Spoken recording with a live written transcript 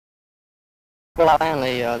Well,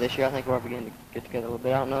 finally, this year, I think we're beginning to get together a little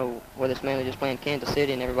bit. I don't know whether it's mainly just playing Kansas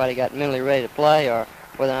City and everybody got mentally ready to play, or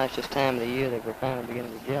whether or not it's just time of the year that we're finally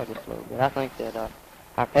beginning to gel just a little bit. I think that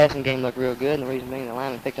our passing game looked real good, and the reason being the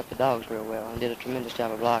linemen picked up the dogs real well and did a tremendous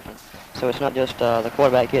job of blocking. So it's not just the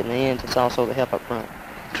quarterback getting the ends, it's also the help up front.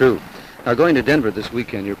 True. Now, going to Denver this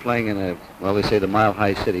weekend, you're playing in a, well, they say the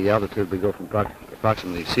mile-high city. The altitude would go from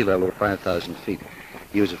approximately sea level to 5,000 feet.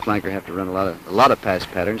 You as a flanker have to run a lot of pass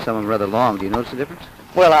patterns, some of them rather long. Do you notice the difference?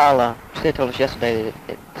 Well, Sid told us yesterday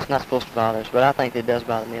that it's not supposed to bother us, but I think it does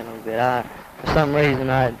bother me a little bit. For some reason,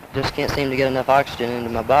 I just can't seem to get enough oxygen into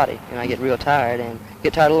my body, and I get real tired, and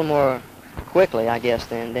get tired a little more quickly, I guess,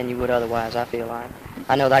 than you would otherwise, I feel like.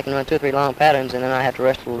 I know that I can run 2 or 3 long patterns, and then I have to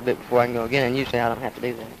rest a little bit before I can go again, and usually I don't have to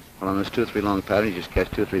do that. Well, on those 2 or 3 long patterns, you just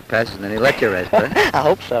catch 2 or 3 passes, and then they let you rest, right? I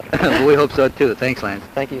hope so. Well, we hope so, too. Thanks, Lance.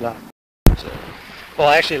 Thank you, Lyle. Well,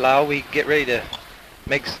 actually, Lyle, we get ready to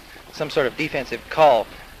make some sort of defensive call.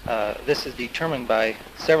 This is determined by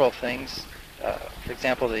several things. For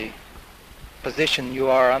example, the position you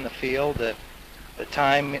are on the field, the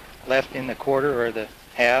time left in the quarter or the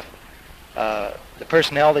half, the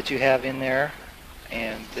personnel that you have in there,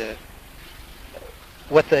 and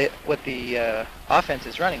what the offense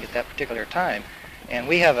is running at that particular time. And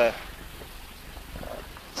we have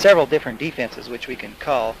several different defenses which we can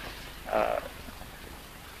call.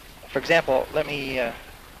 For example, let me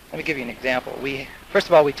give you an example. First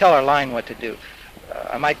of all, we tell our line what to do.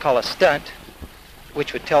 I might call a stunt,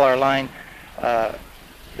 which would tell our line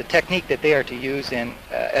the technique that they are to use and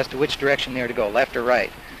as to which direction they are to go, left or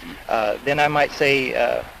right. Then I might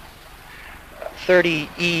say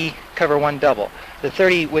 30E, cover 1 double. The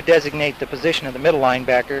 30 would designate the position of the middle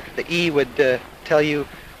linebacker. The E would tell you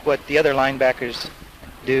what the other linebackers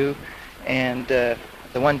do, and the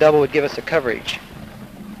 1 double would give us a coverage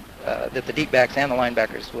that the deep backs and the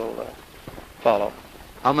linebackers will follow.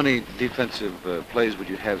 How many defensive plays would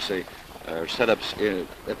you have, say, or setups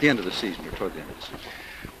at the end of the season or toward the end of the season?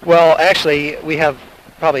 Well, actually, we have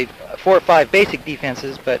probably 4 or 5 basic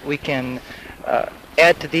defenses, but we can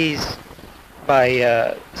add to these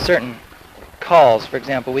by certain calls. For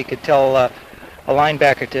example, we could tell a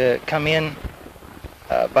linebacker to come in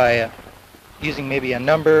by using maybe a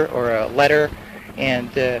number or a letter,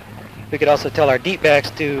 and we could also tell our deep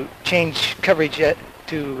backs to change coverage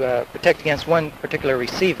to protect against one particular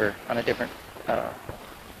receiver on a different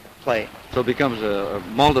play. So it becomes a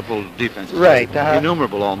multiple defenses. Right.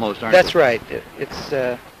 Innumerable almost, aren't That's they? right. It's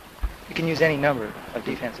you can use any number of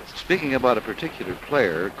defenses. Speaking about a particular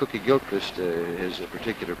player, Cookie Gilchrist is a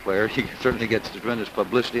particular player. He certainly gets tremendous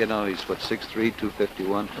publicity. I know he's, 6'3",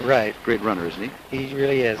 251. Right. Great runner, isn't he? He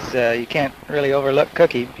really is. You can't really overlook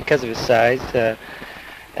Cookie because of his size.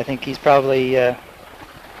 I think he's probably,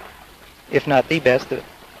 if not the best, the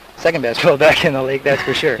second best fullback in the league, that's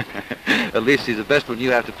for sure. At least he's the best one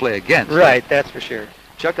you have to play against. Right, that's for sure.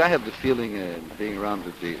 Chuck, I have the feeling, being around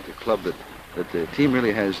with the club, that the team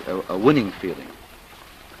really has a winning feeling.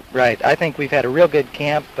 Right. I think we've had a real good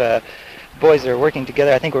camp. Boys are working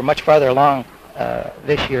together. I think we're much farther along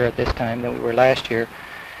this year at this time than we were last year.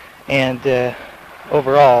 And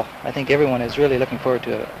overall, I think everyone is really looking forward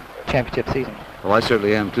to a championship season. Well, I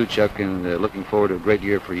certainly am too, Chuck, and looking forward to a great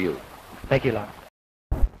year for you. Thank you, Lon.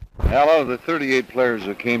 Now, out of the 38 players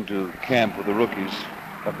that came to camp with the rookies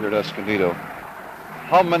up here at Escondido,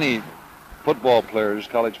 how many football players,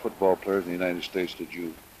 college football players in the United States did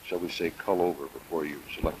you, shall we say, cull over before you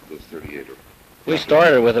selected those 38? We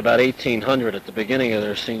started with about 1,800 at the beginning of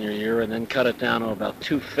their senior year and then cut it down to about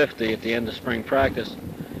 250 at the end of spring practice.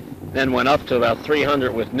 Then went up to about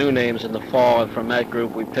 300 with new names in the fall, and from that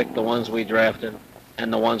group we picked the ones we drafted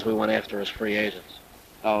and the ones we went after as free agents.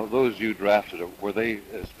 Now, those you drafted, were they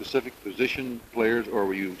specific position players, or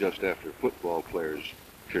were you just after football players,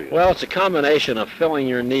 period? Well, it's a combination of filling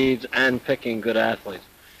your needs and picking good athletes.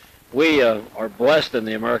 We are blessed in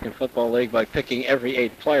the American Football League by picking every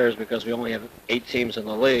 8 players because we only have 8 teams in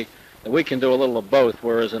the league, and we can do a little of both,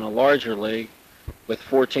 whereas in a larger league with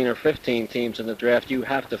 14 or 15 teams in the draft, you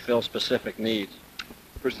have to fill specific needs.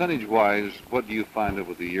 Percentage-wise, what do you find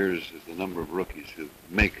over the years is the number of rookies who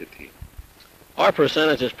make a team? Our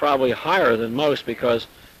percentage is probably higher than most because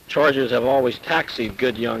Chargers have always taxied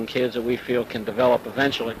good young kids that we feel can develop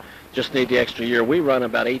eventually, just need the extra year. We run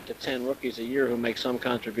about 8 to 10 rookies a year who make some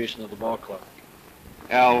contribution to the ball club.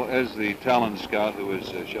 Al, as the talent scout who has,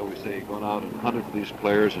 shall we say, gone out and hunted for these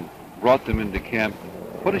players and brought them into camp,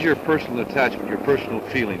 what is your personal attachment, your personal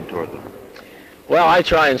feeling toward them? Well, I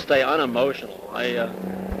try and stay unemotional. I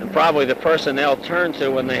am probably the person they'll turn to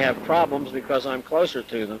when they have problems because I'm closer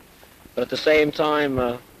to them. But at the same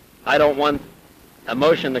time, I don't want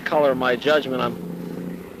emotion to color my judgment.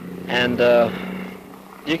 And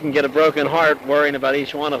you can get a broken heart worrying about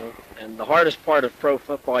each one of them. And the hardest part of pro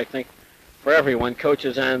football, I think, for everyone,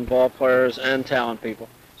 coaches and ball players and talent people,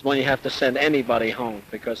 is when you have to send anybody home.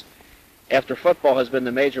 Because after football has been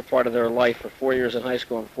the major part of their life for 4 years in high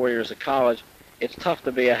school and 4 years at college, it's tough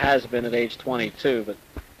to be a has-been at age 22. But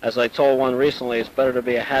as I told one recently, it's better to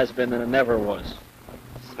be a has-been than a never was.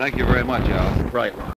 Thank you very much, Al. Right.